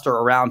 The roster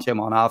around him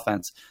on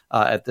offense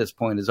at this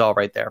point is all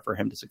right there for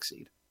him to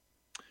succeed.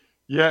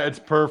 Yeah, it's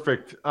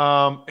perfect.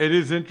 It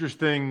is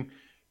interesting.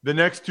 The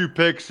next 2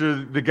 picks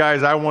are the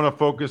guys I want to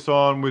focus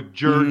on with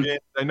Jurgens.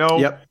 Mm-hmm. I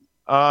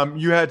know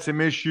you had some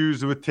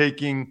issues with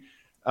taking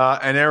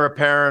an heir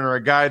apparent or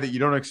a guy that you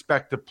don't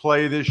expect to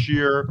play this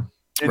year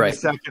in the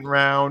second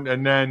round.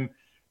 And then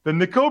the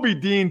Nakobe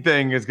Dean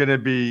thing is going to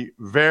be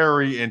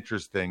very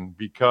interesting,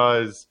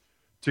 because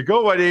to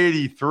go at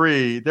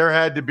 83, there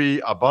had to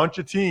be a bunch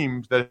of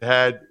teams that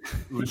had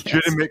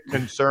legitimate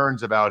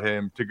concerns about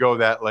him to go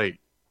that late.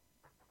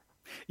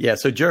 Yeah,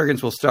 so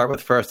Jurgens will start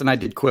with first, and I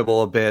did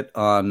quibble a bit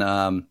on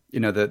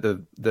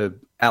the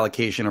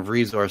allocation of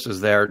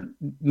resources there.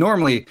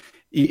 Normally,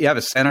 you have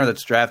a center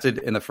that's drafted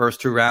in the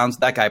first 2 rounds.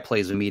 That guy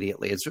plays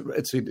immediately.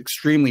 It's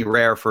extremely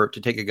rare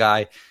to take a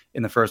guy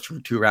in the first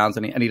 2 rounds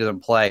and he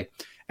doesn't play.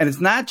 And it's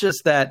not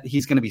just that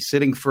he's going to be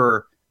sitting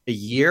for a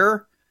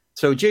year.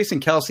 So Jason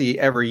Kelce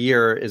every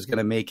year is going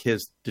to make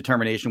his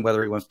determination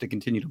whether he wants to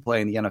continue to play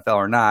in the NFL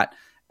or not.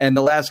 And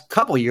the last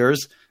couple of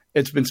years,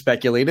 it's been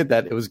speculated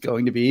that it was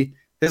going to be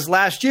his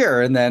last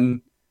year. And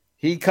then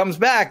he comes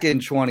back in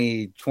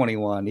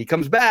 2021. He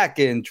comes back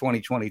in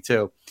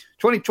 2022.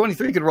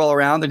 2023 could roll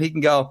around and he can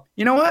go,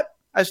 you know what?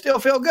 I still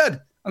feel good.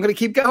 I'm going to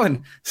keep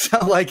going. So,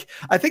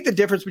 I think the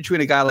difference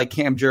between a guy like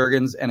Cam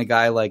Jurgens and a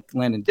guy like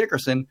Landon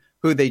Dickerson,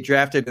 who they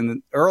drafted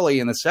early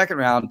in the second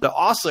round to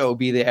also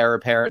be the heir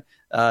apparent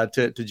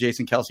to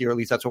Jason Kelce, or at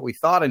least that's what we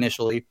thought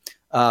initially.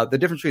 The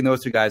difference between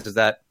those 2 guys is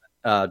that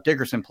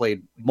Dickerson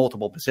played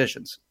multiple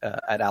positions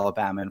at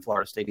Alabama and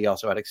Florida State. He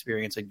also had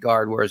experience at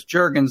guard, whereas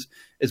Jurgens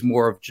is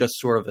more of just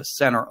sort of a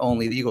center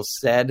only. The Eagles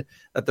said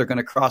that they're going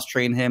to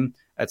cross-train him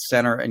at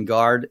center and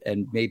guard,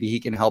 and maybe he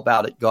can help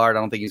out at guard. I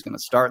don't think he's going to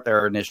start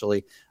there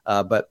initially.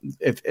 But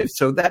if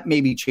so, that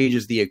maybe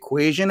changes the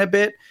equation a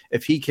bit.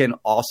 If he can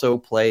also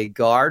play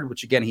guard,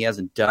 which again, he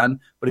hasn't done,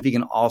 but if he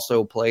can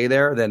also play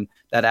there, then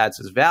that adds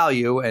his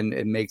value and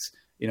it makes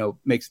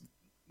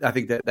I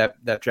think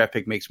that draft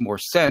pick makes more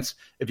sense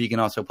if he can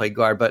also play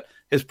guard. But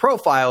his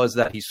profile is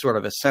that he's sort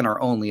of a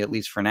center only, at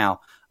least for now.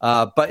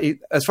 But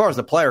as far as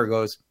the player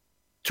goes,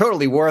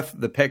 totally worth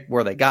the pick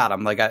where they got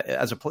him.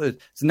 As a player,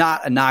 it's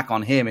not a knock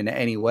on him in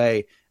any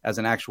way as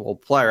an actual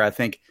player. I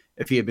think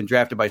if he had been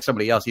drafted by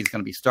somebody else, he's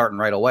going to be starting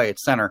right away at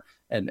center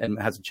and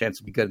has a chance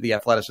to be good. The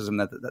athleticism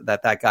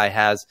that guy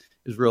has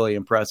is really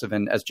impressive.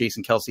 And as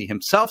Jason Kelce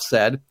himself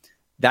said,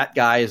 that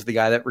guy is the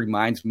guy that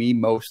reminds me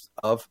most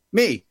of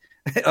me.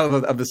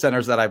 Of the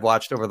centers that I've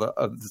watched of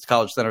the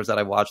college centers that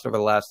I've watched over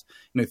the last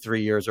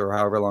 3 years or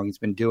however long he's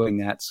been doing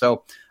that.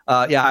 So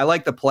I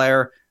like the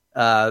player.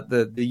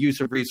 The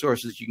use of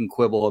resources you can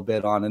quibble a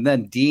bit on, and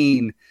then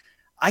Dean,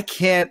 I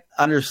can't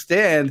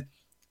understand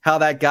how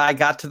that guy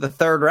got to the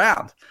 3rd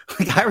round.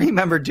 I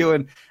remember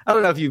doing. I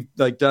don't know if you've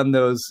done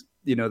those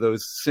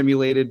those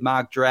simulated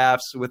mock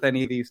drafts with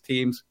any of these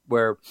teams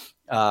where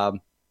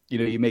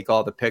you make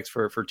all the picks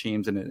for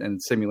teams and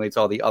it simulates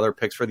all the other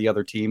picks for the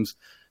other teams.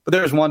 But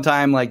there was one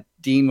time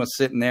Dean was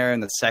sitting there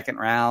in the 2nd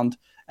round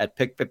at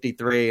pick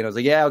 53, and I was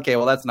like, yeah, okay,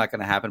 well, that's not going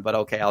to happen, but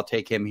okay, I'll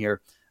take him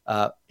here.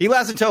 He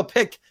lasts until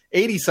pick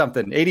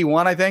 80-something,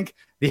 81, I think.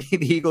 The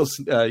Eagles,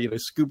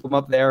 scoop him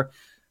up there.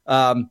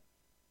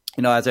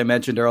 As I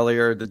mentioned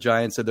earlier, the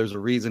Giants said there's a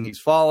reason he's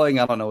falling.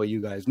 I don't know what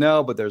you guys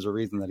know, but there's a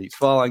reason that he's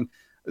falling.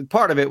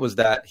 Part of it was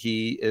that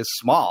he is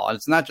small, and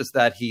it's not just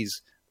that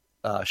he's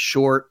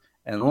short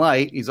and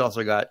light. He's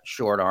also got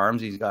short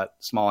arms. He's got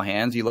small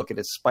hands. You look at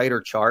his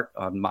spider chart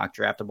on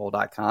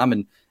mockdraftable.com,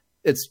 and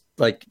it's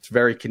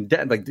very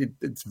condensed.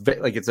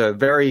 It's a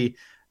very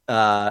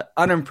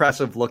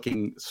unimpressive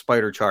looking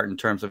spider chart in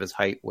terms of his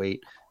height,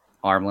 weight,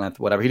 arm length,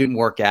 whatever. He didn't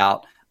work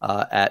out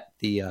at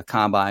the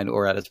combine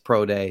or at his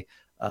pro day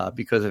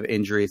because of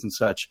injuries and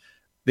such.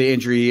 The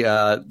injury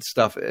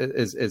stuff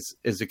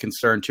is a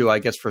concern too, I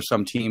guess, for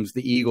some teams.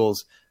 The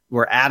Eagles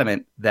were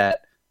adamant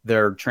that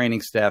their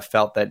training staff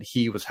felt that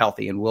he was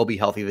healthy and will be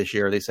healthy this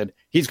year. They said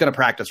he's going to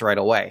practice right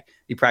away.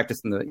 He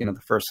practiced in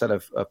the first set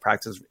of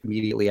practices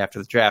immediately after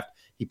the draft.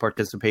 He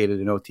participated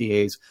in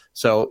OTAs,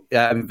 so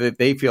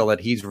they feel that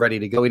he's ready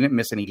to go. He didn't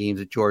miss any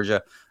games at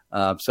Georgia,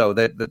 so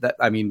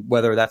that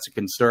whether that's a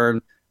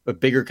concern, a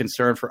bigger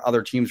concern for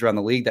other teams around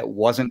the league that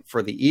wasn't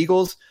for the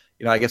Eagles.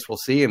 I guess we'll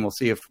see, and we'll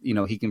see if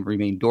he can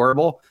remain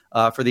durable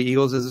for the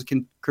Eagles as his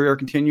career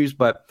continues.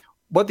 But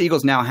what the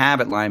Eagles now have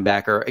at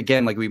linebacker,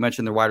 again, like we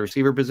mentioned, their wide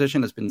receiver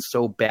position has been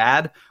so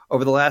bad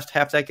over the last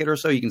half decade or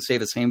so. You can say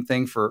the same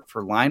thing for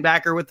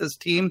linebacker with this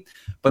team,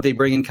 but they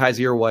bring in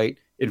Kaiser White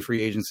in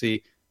free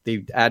agency.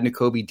 They add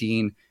Nakobe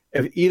Dean.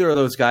 If either of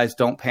those guys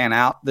don't pan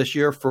out this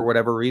year for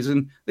whatever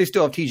reason, they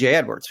still have TJ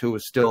Edwards, who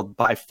is still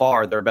by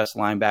far their best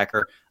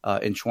linebacker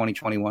in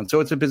 2021. So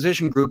it's a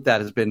position group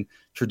that has been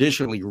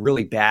traditionally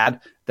really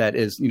bad. That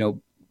is,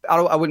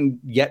 I wouldn't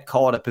yet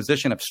call it a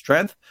position of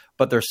strength,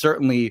 but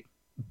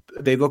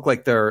they look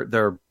like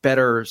they're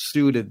better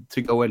suited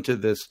to go into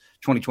this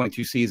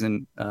 2022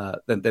 season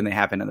than they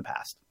have been in the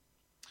past.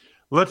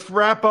 Let's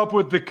wrap up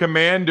with the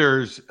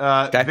Commanders.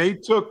 Okay. They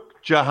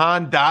took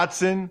Jahan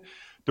Dotson,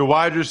 the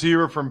wide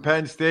receiver from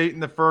Penn State,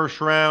 in the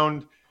first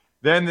round.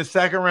 Then the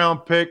second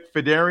round pick,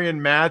 Phidarian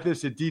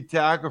Mathis, a D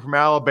tackle from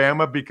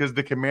Alabama, because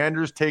the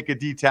Commanders take a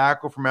D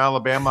tackle from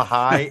Alabama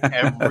high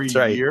every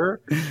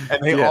year,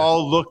 and they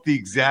all look the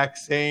exact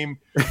same.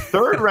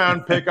 Third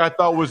round pick I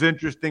thought was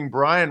interesting,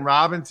 Brian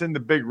Robinson, the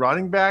big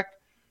running back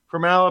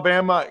from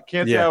Alabama.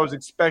 Can't say I was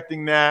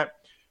expecting that.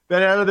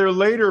 Then out of their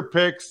later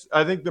picks,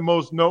 I think the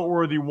most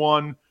noteworthy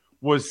one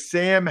was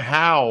Sam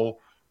Howell,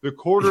 the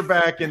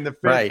quarterback in the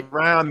fifth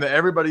round that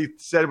everybody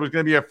said was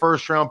going to be a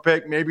first-round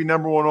pick, maybe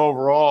number one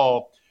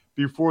overall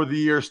before the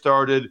year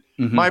started.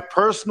 Mm-hmm. My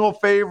personal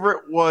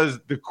favorite was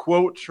the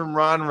quotes from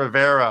Ron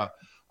Rivera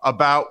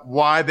about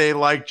why they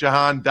like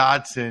Jahan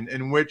Dotson,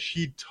 in which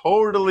he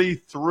totally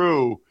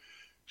threw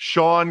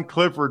Sean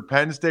Clifford,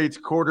 Penn State's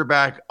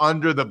quarterback,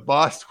 under the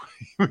bus.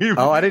 I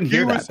didn't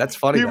hear that. That's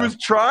funny. He was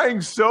trying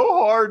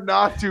so hard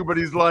not to, but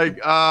he's like,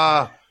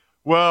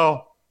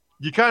 well,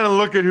 you kind of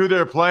look at who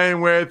they're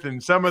playing with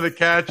and some of the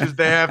catches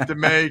they have to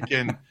make.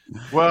 And,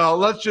 well,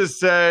 let's just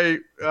say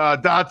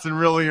Dotson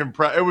really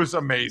impressed. It was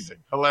amazing.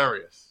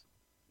 Hilarious.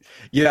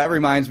 Yeah, that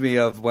reminds me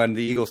of when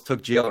the Eagles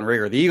took Jalen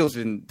Reagor. The Eagles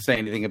didn't say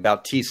anything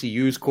about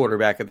TCU's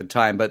quarterback at the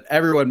time, but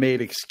everyone made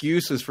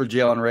excuses for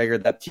Jalen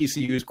Reagor that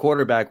TCU's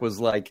quarterback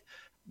was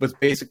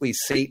basically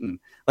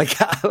Satan.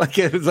 Like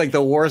it was like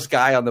the worst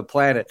guy on the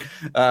planet.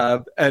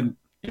 And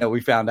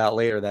we found out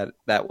later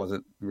that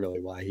wasn't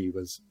really why he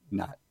was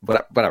not.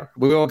 But whatever.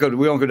 We won't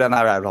go down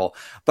that rabbit hole.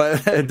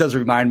 But it does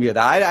remind me of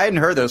that. I hadn't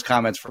heard those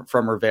comments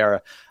from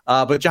Rivera.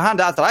 But Jahan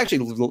Dotson, I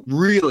actually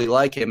really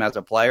like him as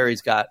a player.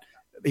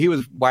 He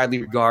was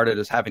widely regarded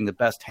as having the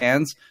best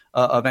hands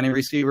of any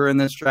receiver in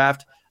this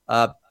draft.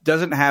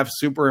 Doesn't have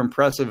super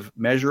impressive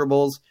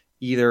measurables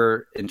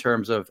either in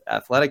terms of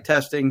athletic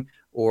testing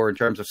or in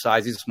terms of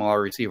size. He's a smaller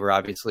receiver,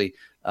 obviously.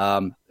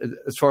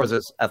 As far as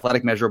his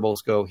athletic measurables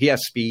go, he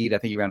has speed. I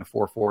think he ran a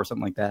 4.4 or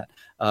something like that.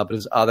 But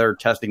his other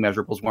testing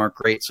measurables weren't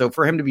great. So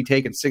for him to be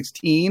taken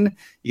 16,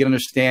 you can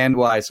understand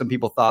why some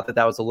people thought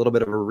that was a little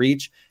bit of a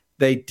reach.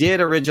 They did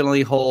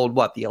originally hold,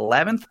 the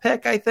 11th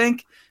pick, I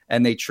think,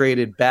 and they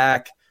traded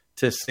back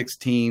to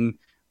 16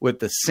 with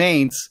the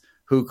Saints,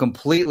 who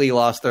completely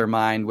lost their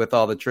mind with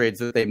all the trades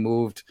that they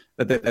moved,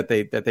 that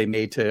they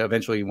made to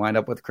eventually wind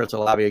up with Chris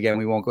Olave. Again,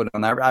 we won't go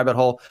down that rabbit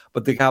hole.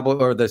 But the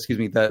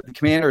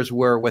Commanders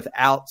were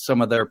without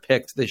some of their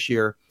picks this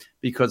year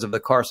because of the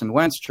Carson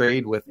Wentz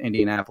trade with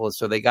Indianapolis.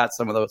 So they got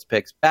some of those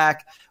picks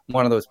back.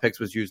 One of those picks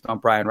was used on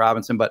Brian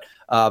Robinson. But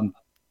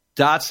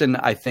Dotson,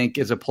 I think,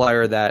 is a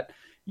player that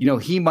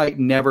he might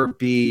never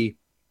be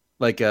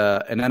like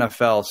an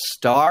NFL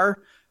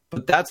star.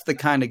 But that's the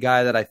kind of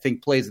guy that I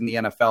think plays in the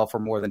NFL for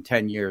more than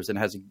 10 years and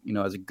has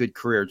a good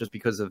career just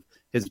because of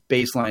his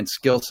baseline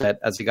skill set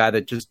as a guy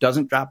that just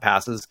doesn't drop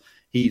passes.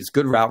 He's a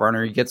good route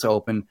runner. He gets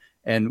open.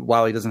 And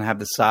while he doesn't have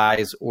the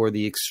size or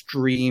the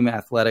extreme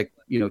athletic,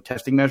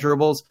 testing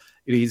measurables,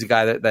 he's a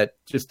guy that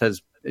just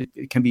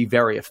can be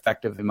very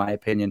effective, in my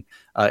opinion,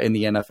 in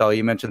the NFL.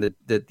 You mentioned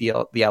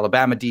the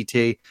Alabama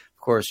DT.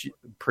 Of course,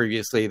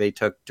 previously they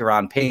took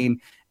Daron Payne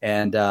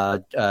and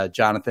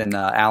Jonathan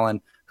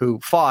Allen, who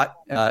fought,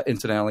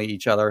 incidentally,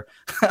 each other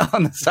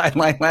on the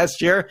sideline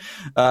last year.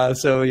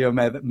 So,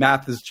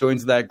 Mathis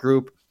joins that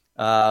group.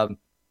 Brian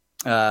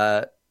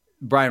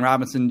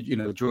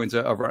Robinson, joins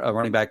a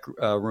running back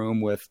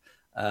room with,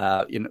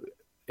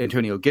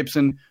 Antonio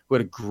Gibson, who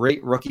had a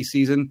great rookie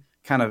season.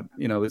 kind of,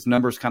 his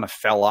numbers kind of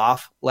fell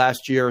off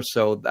last year.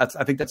 So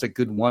I think that's a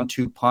good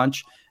 1-2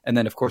 punch. And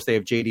then, of course, they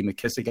have J.D.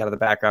 McKissic out of the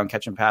background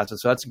catching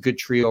passes. So that's a good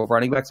trio of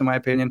running backs, in my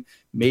opinion.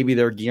 Maybe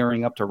they're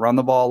gearing up to run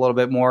the ball a little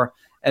bit more.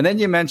 And then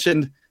you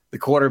mentioned the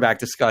quarterback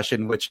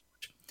discussion, which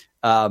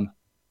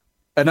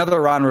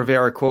another Ron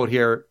Rivera quote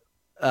here.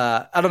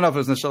 I don't know if it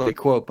was necessarily a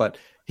quote, but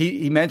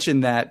he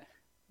mentioned that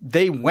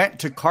they went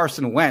to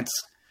Carson Wentz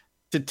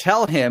to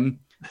tell him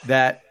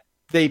that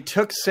they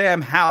took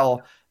Sam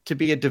Howell to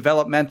be a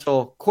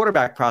developmental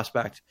quarterback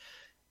prospect.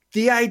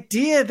 The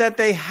idea that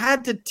they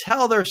had to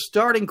tell their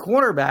starting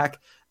quarterback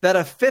that a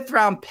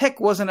 5th-round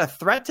pick wasn't a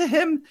threat to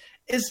him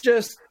is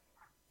just,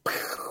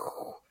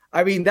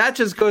 I mean, that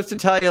just goes to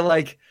tell you,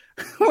 like,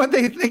 what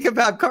they think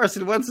about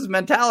Carson Wentz's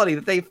mentality,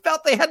 that they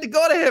felt they had to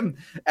go to him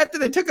after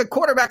they took a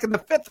quarterback in the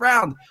 5th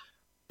round.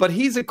 But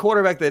he's a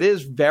quarterback that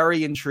is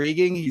very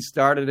intriguing. He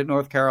started at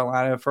North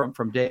Carolina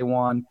from day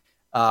one.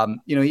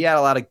 He had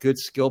a lot of good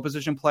skill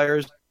position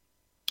players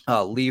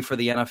leave for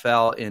the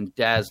NFL in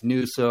Daz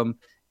Newsome,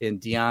 in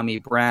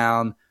De'Ami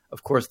Brown.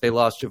 Of course, they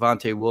lost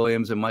Javonte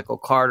Williams and Michael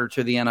Carter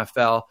to the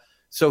NFL.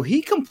 So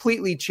he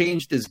completely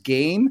changed his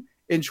game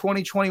in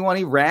 2021.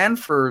 He ran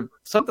for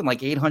something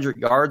like 800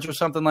 yards or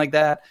something like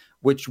that,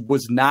 which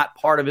was not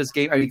part of his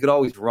game. I mean, he could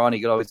always run.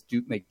 He could always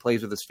make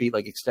plays with his feet,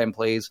 like extend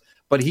plays.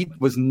 But he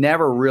was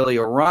never really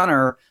a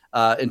runner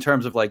in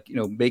terms of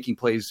making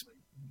plays,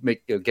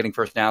 getting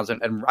first downs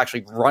and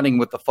actually running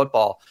with the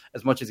football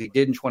as much as he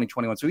did in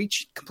 2021. So he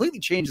completely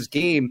changed his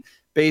game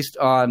based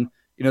on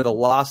the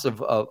loss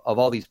of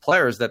all these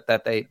players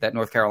that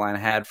North Carolina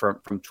had from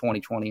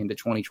 2020 into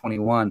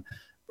 2021.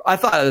 I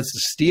thought it was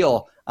a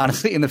steal,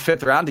 honestly, in the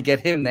 5th round to get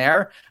him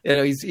there.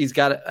 He's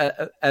got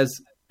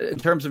as in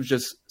terms of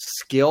just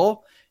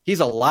skill, he's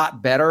a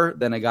lot better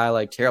than a guy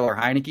like Taylor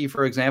Heineke,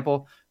 for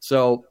example.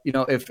 So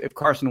if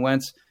Carson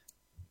Wentz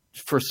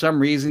for some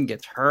reason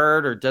gets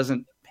hurt or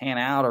doesn't pan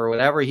out or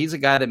whatever, he's a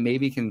guy that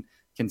maybe can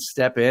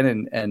step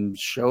in and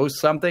show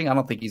something. I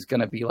don't think he's going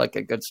to be like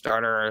a good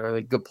starter or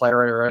a good player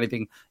or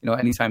anything,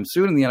 anytime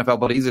soon in the NFL,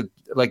 but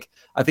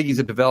I think he's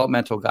a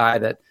developmental guy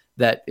that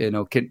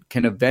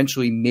can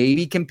eventually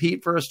maybe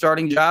compete for a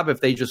starting job if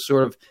they just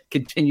sort of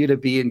continue to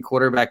be in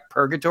quarterback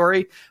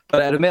purgatory.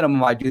 But at a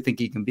minimum, I do think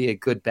he can be a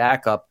good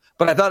backup.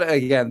 But I thought,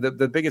 again,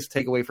 the biggest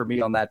takeaway for me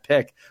on that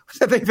pick was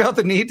that they felt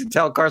the need to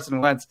tell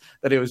Carson Wentz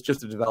that it was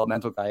just a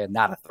developmental guy and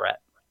not a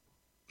threat.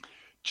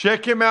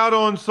 Check him out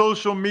on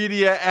social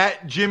media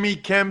at Jimmy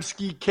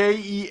Kempski,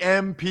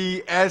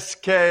 Kempski.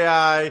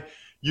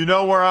 You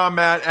know where I'm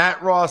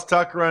at Ross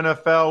Tucker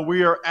NFL.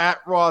 We are at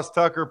Ross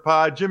Tucker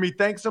Pod. Jimmy,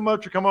 thanks so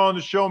much for coming on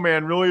the show,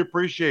 man. Really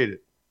appreciate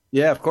it.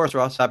 Yeah, of course,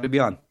 Ross. Happy to be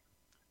on.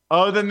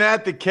 Other than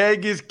that, the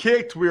keg is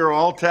kicked. We are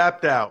all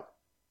tapped out.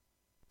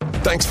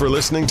 Thanks for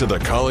listening to the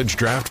College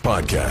Draft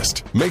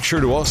Podcast. Make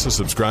sure to also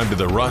subscribe to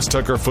the Ross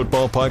Tucker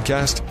Football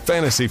Podcast,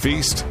 Fantasy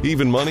Feast,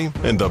 Even Money,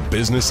 and The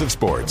Business of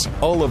Sports.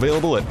 All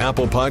available at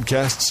Apple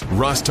Podcasts,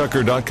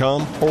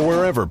 rosstucker.com, or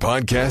wherever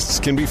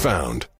podcasts can be found.